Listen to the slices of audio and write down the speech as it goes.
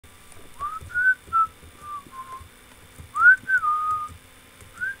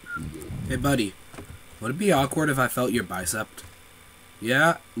Hey, buddy. Would it be awkward if I felt your bicep?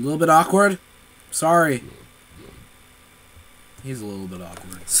 Yeah? A little bit awkward? Sorry. He's a little bit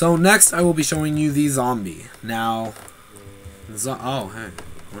awkward. So next, I will be showing you the zombie. Now... oh, hey.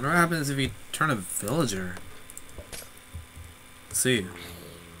 I wonder what happens if you turn a villager. Let's see.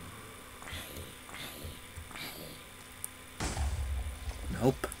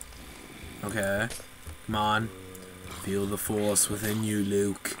 Nope. Okay. Come on. Feel the force within you,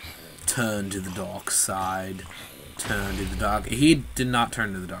 Luke. Turn to the dark side. Turn to the dark... He did not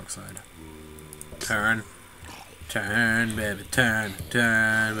turn to the dark side. Turn. Turn, baby. Turn.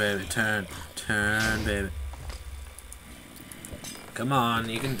 Turn, baby. Turn. Turn, baby. Come on,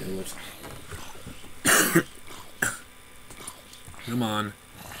 you can do it. Come on.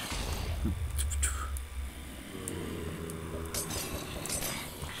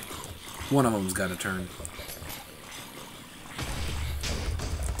 One of them's got to turn.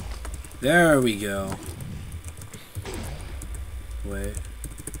 There we go. Wait.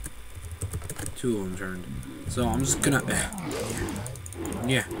 Two of them turned. So I'm just gonna...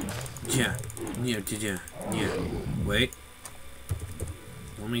 Yeah. Wait.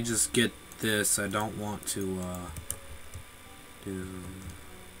 Let me just get this. I don't want to, do...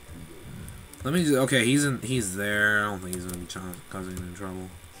 Let me just... Okay, he's there. I don't think he's gonna be causing any trouble.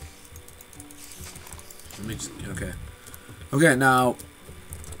 Let me just... Okay. Okay, now...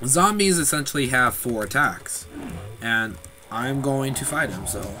 Zombies essentially have 4 attacks. And I'm going to fight him,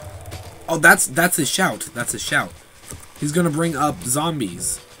 so... Oh, that's his shout. That's his shout. He's gonna bring up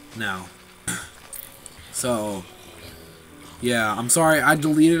zombies now. So... Yeah, I'm sorry, I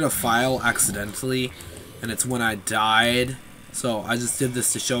deleted a file accidentally, and it's when I died, so I just did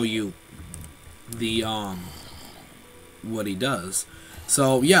this to show you the, what he does.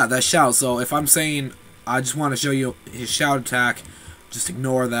 So, yeah, that shout, so if I'm saying, I just want to show you his shout attack, just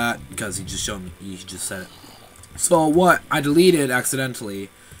ignore that, because he just showed me, he just said it. So, what I deleted accidentally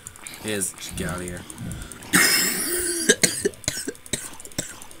is, just get out of here.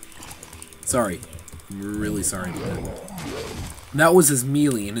 Sorry. I'm really sorry about that. That was his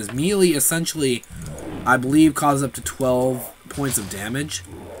melee, and his melee essentially, I believe, caused up to 12 points of damage.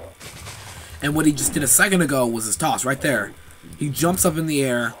 And what he just did a second ago was his toss, right there. He jumps up in the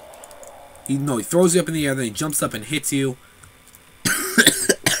air. He throws you up in the air, then he jumps up and hits you.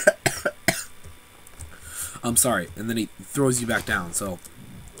 I'm sorry, and then he throws you back down, so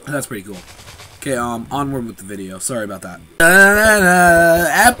that's pretty cool. Okay, onward with the video. Sorry about that.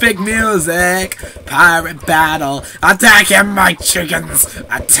 Epic music! Pirate battle! Attack him, my chickens!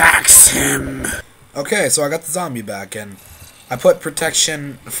 Attacks him! Okay, so I got the zombie back, and I put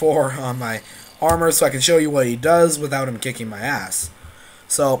protection 4 on my armor so I can show you what he does without him kicking my ass.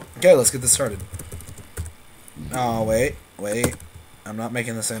 So, okay, let's get this started. Oh, wait. I'm not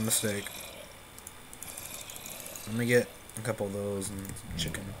making the same mistake. Let me get a couple of those and some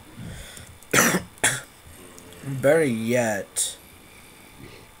chicken. Better yet,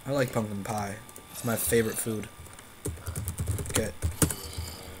 I like pumpkin pie. It's my favorite food.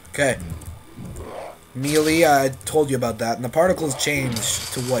 Okay. Melee, I told you about that. And the particles change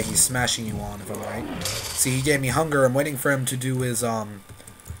to what he's smashing you on, if I'm right. See, he gave me hunger. I'm waiting for him to do his,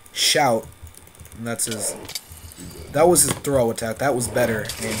 shout. And that's his... That was his throw attack. That was better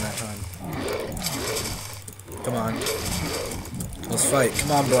aim that time. Come on. Let's fight.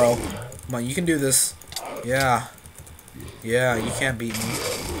 Come on, bro. Come on, you can do this. Yeah. Yeah, you can't beat me.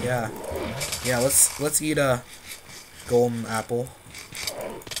 Yeah. Yeah, let's eat a golden apple.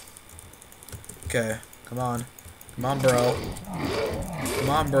 Okay, come on. Come on, bro. Come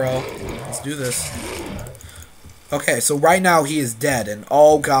on, bro. Let's do this. Okay, so right now he is dead, and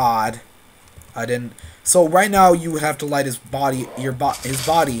oh god. I didn't... So right now you would have to light his body...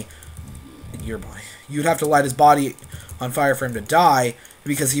 You'd have to light his body on fire for him to die,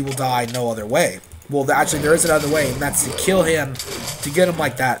 because he will die no other way. Well, actually, there is another way, and that's to kill him, to get him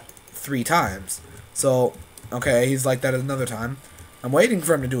like that 3 times. So, okay, he's like that another time. I'm waiting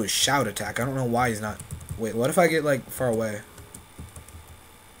for him to do his shout attack. I don't know why he's not... Wait, what if I get, like, far away?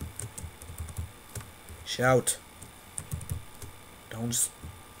 Shout. Don't just...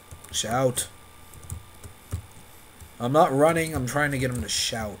 Shout. I'm not running, I'm trying to get him to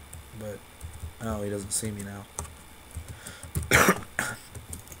shout, but... Oh, he doesn't see me now.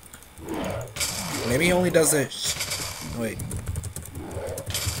 Maybe he only does it... Wait.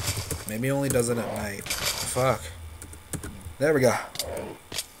 Maybe he only does it at night. Fuck. There we go.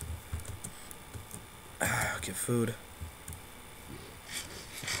 Get food.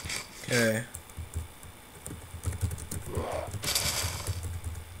 Okay.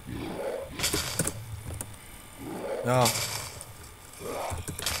 No.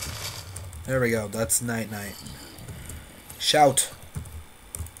 There we go. That's night-night. Shout.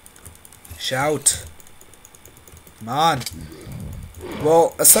 Shout. Come on.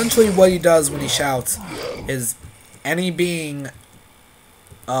 Well, essentially what he does when he shouts is any being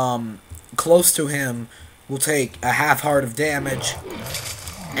close to him will take a half heart of damage.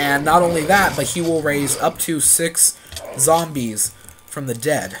 And not only that, but he will raise up to 6 zombies from the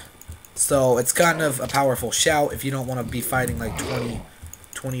dead. So it's kind of a powerful shout if you don't want to be fighting like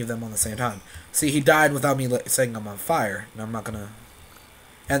 20 of them on the same time. See, he died without me saying I'm on fire. And I'm not gonna...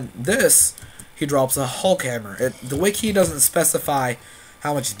 And this, he drops a Hulk hammer. The wiki doesn't specify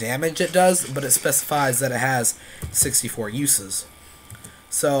how much damage it does, but it specifies that it has 64 uses.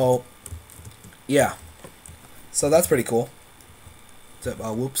 So, yeah. So that's pretty cool.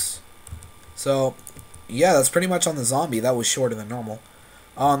 Whoops. So, yeah, that's pretty much on the zombie. That was shorter than normal.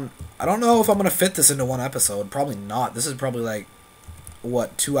 I don't know if I'm going to fit this into one episode. Probably not. This is probably like,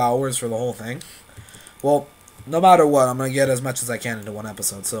 what, 2 hours for the whole thing? Well, no matter what, I'm going to get as much as I can into one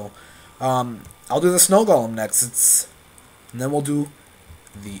episode. So, I'll do the Snow Golem next. And then we'll do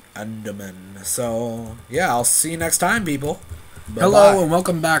the Enderman. So, yeah, I'll see you next time, people. Bye-bye. Hello, and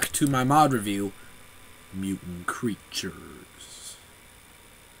welcome back to my mod review, Mutant Creatures.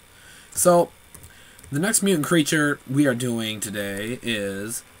 So, the next mutant creature we are doing today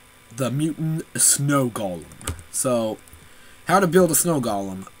is the Mutant Snow Golem. So, how to build a Snow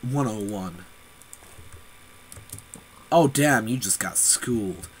Golem 101. Oh damn, you just got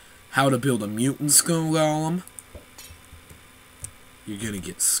schooled. How to build a Mutant Snow Golem? You're gonna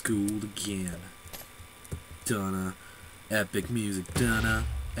get schooled again. Dunna. Epic music. Dunna.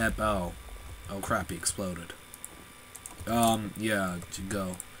 Oh crap, he exploded. Yeah, to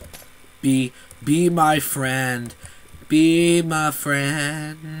go. Be my friend. Be my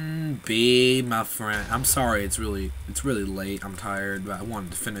friend. Be my friend. I'm sorry, it's really late. I'm tired, but I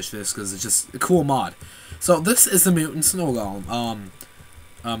wanted to finish this because it's just a cool mod. So this is the Mutant Snow Golem.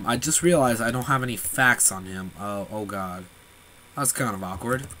 I just realized I don't have any facts on him. Oh god. That's kind of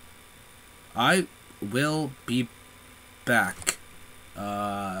awkward. I will be back.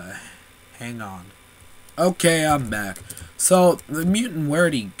 Hang on. Okay, I'm back. So, the mutant,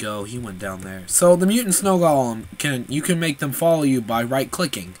 where'd he go? He went down there. So, the Mutant Snow Golem, you can make them follow you by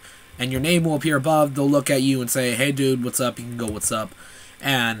right-clicking. And your name will appear above, they'll look at you and say, hey dude, what's up? You can go, what's up?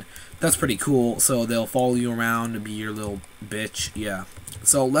 And that's pretty cool, so they'll follow you around and be your little bitch, yeah.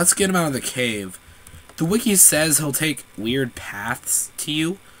 So, let's get him out of the cave. The wiki says he'll take weird paths to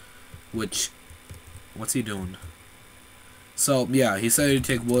you, which, what's he doing? So, yeah, he said he'd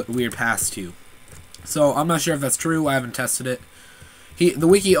take weird paths to you. So, I'm not sure if that's true. I haven't tested it. The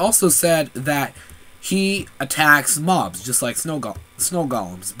wiki also said that he attacks mobs, just like snow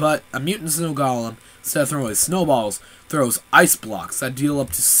golems. But a mutant snow golem, instead of throwing snowballs, throws ice blocks that deal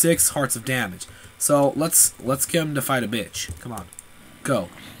up to 6 hearts of damage. So, let's get him to fight a bitch. Come on. Go.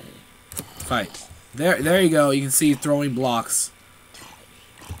 Fight. There you go. You can see throwing blocks.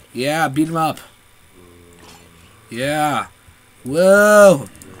 Yeah, beat him up. Yeah. Whoa.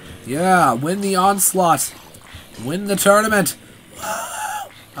 Yeah, win the onslaught. Win the tournament. Whoa.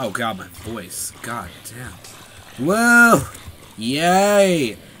 Oh god, my voice. God damn. Whoa.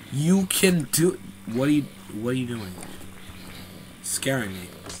 Yay. You can do... What are you doing? Scaring me.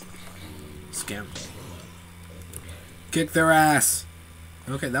 Scare me. Kick their ass.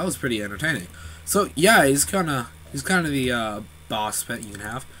 Okay, that was pretty entertaining. So yeah, he's kind of the boss pet you can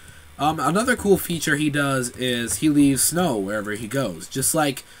have. Another cool feature he does is he leaves snow wherever he goes, just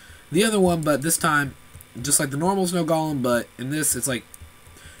like the other one, but this time, just like the normal snow golem, but in this it's like,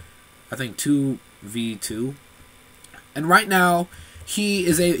 I think 2v2. And right now, he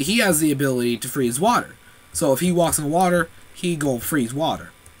has the ability to freeze water. So if he walks in the water, he go freeze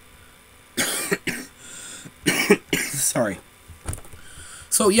water. Sorry.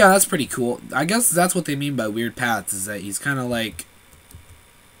 So yeah, that's pretty cool. I guess that's what they mean by weird paths, is that he's kind of like,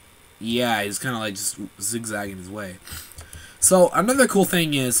 yeah, he's kind of like just zigzagging his way. So another cool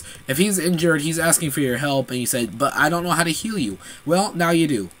thing is, if he's injured, he's asking for your help, and you say, but I don't know how to heal you. Well, now you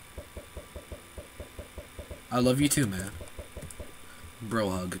do. I love you too, man.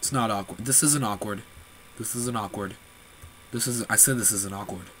 Bro hug. It's not awkward. This isn't awkward. This isn't awkward. I said this isn't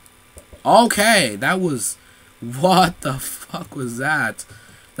awkward. Okay, that was... What the fuck was that?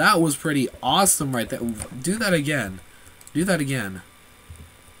 That was pretty awesome right there. Do that again. Do that again.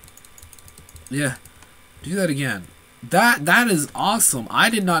 Yeah. Do that again. That is awesome. I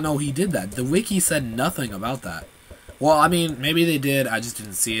did not know he did that. The wiki said nothing about that. Well, I mean, maybe they did. I just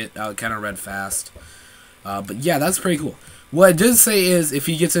didn't see it. I kind of read fast. But yeah, that's pretty cool. What it did say is, if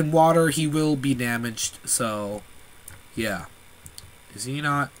he gets in water, he will be damaged. So, yeah. Is he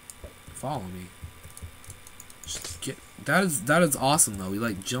not follow me. Just get that is awesome though. He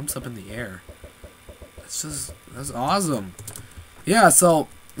like jumps up in the air. That's awesome. Yeah, so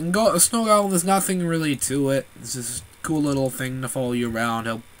Snow Golem, there's nothing really to it. It's just a cool little thing to follow you around,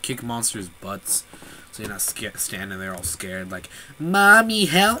 help kick monsters' butts. So you're not standing there all scared like, Mommy,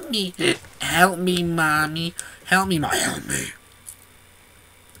 help me. Help me, Mommy. Help me, help me.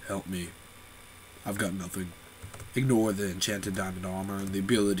 Help me. I've got nothing. Ignore the enchanted diamond armor and the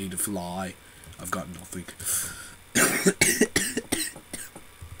ability to fly. I've got nothing.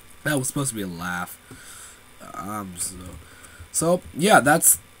 That was supposed to be a laugh. So yeah,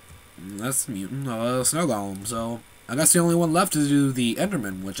 that's Mutant Snow Golem. So I guess the only one left to do the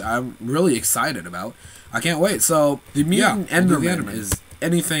Enderman, which I'm really excited about. I can't wait. So the Mutant Enderman is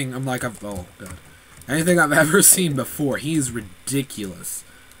anything anything I've ever seen before. He's ridiculous.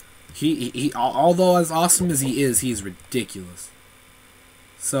 He although as awesome as he is, he's ridiculous.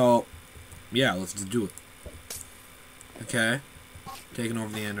 So yeah, let's just do it. Okay, taking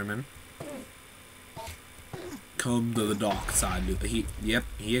over the Enderman. Come to the dark side. Yep,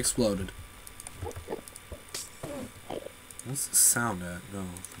 he exploded. What's the sound at? No.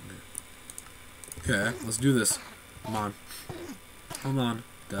 Okay, let's do this. Come on. Come on.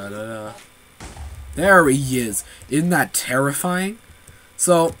 Da da da. There he is. Isn't that terrifying?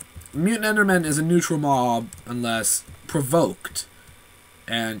 So, Mutant Enderman is a neutral mob unless provoked.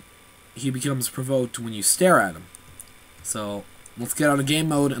 And he becomes provoked when you stare at him. So, let's get out of game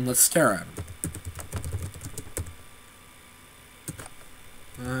mode and let's stare at him.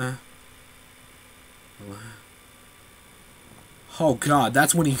 Oh god,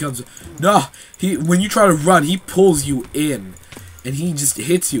 that's when he comes. No, when you try to run, he pulls you in, and he just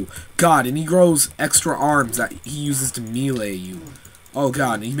hits you. God, and he grows extra arms that he uses to melee you. Oh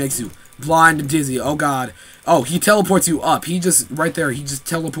god, and he makes you blind and dizzy. Oh god. Oh, he teleports you up. He just right there. He just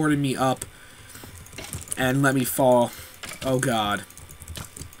teleported me up and let me fall. Oh god.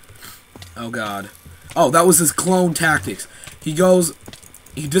 Oh god. Oh, that was his clone tactics.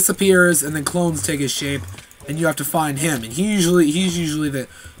 He disappears, and then clones take his shape, and you have to find him. And he's usually the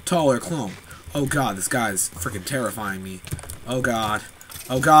taller clone. Oh god, this guy's freaking terrifying me. Oh god.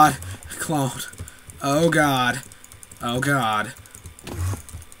 Oh god. Clone. Oh god. Oh god.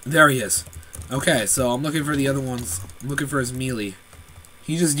 There he is. Okay, so I'm looking for the other ones. I'm looking for his melee.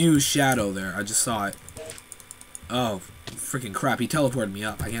 He just used shadow there. I just saw it. Oh, freaking crap. He teleported me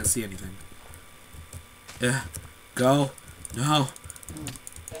up. I can't see anything. Yeah. Go. No.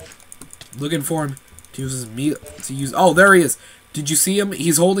 Looking for him to use his melee. Oh, there he is. Did you see him?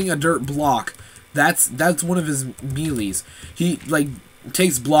 He's holding a dirt block. That's one of his melees. He like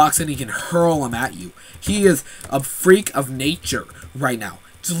takes blocks and he can hurl them at you. He is a freak of nature right now.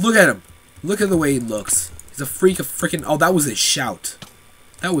 Just look at him. Look at the way he looks. He's a freak of freaking. Oh, that was his shout.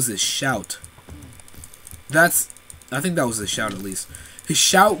 That was his shout. I think that was his shout at least. His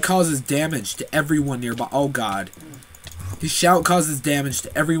shout causes damage to everyone nearby. Oh god. His shout causes damage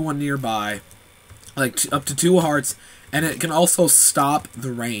to everyone nearby, like up to 2 hearts, and it can also stop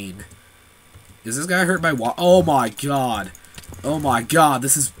the rain. Is this guy hurt by what? Oh my god! Oh my god!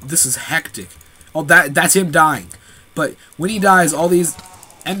 This is hectic. Oh, that's him dying. But when he dies, all these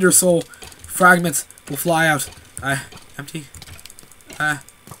Ender Soul fragments will fly out. Empty. I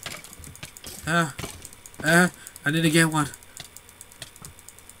need to get one.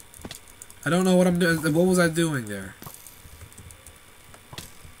 I don't know what I'm doing. What was I doing there?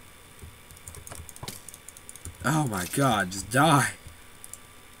 Oh my god, just die.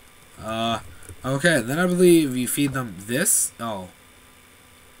 Okay, then I believe you feed them this. Oh.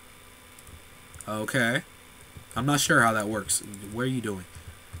 Okay. I'm not sure how that works. What are you doing?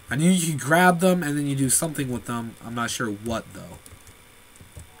 I knew you could grab them and then you do something with them. I'm not sure what though.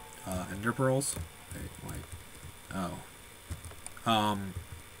 Ender pearls? Wait. Oh. I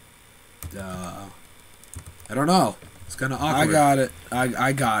don't know. It's kinda awkward. I got it.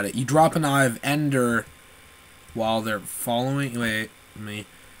 I got it. You drop an eye of Ender while they're following.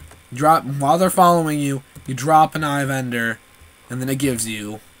 While they're following you, you drop an eye of Ender, and then it gives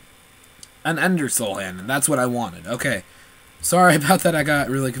you an Ender Soul hand, and that's what I wanted. Okay. Sorry about that. I got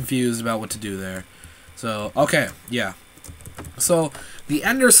really confused about what to do there. So, okay, yeah. So, the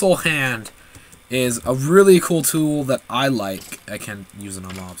Ender Soul hand is a really cool tool that I like. I can use it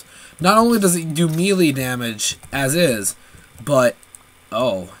on mobs. Not only does it do melee damage as is, but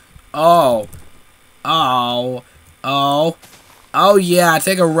oh yeah,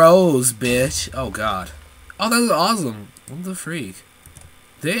 take a rose, bitch. Oh god. Oh, that's awesome. What the freak?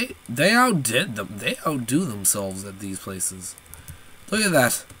 They outdid them. They outdo themselves at these places. Look at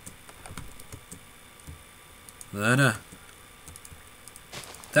that.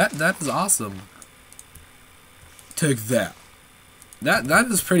 That is awesome. Take that. That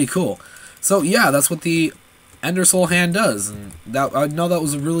is pretty cool. So yeah, that's what the Ender Soul Hand does, and that I know that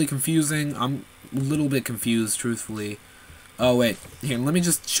was really confusing. I'm a little bit confused, truthfully. Oh wait, here, let me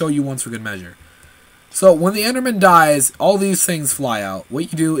just show you once for good measure. So when the Enderman dies, all these things fly out.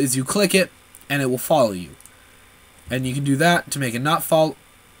 What you do is you click it, and it will follow you. And you can do that to make it not follow.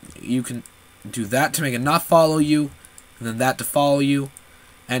 You can do that to make it not follow you, and then that to follow you.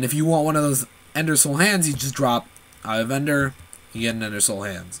 And if you want one of those Ender Soul Hands, you just drop out of Ender, you get an Ender Soul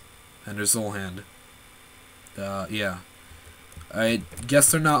Hands. Ender Soul Hand. Yeah. I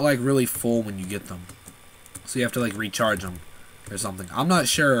guess they're not, like, really full when you get them. So you have to, like, recharge them or something. I'm not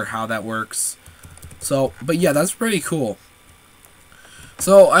sure how that works. So, but yeah, that's pretty cool.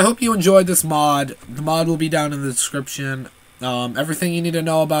 So, I hope you enjoyed this mod. The mod will be down in the description. Everything you need to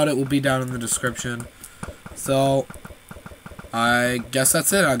know about it will be down in the description. So, I guess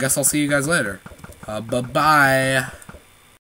that's it. I guess I'll see you guys later. Bye-bye.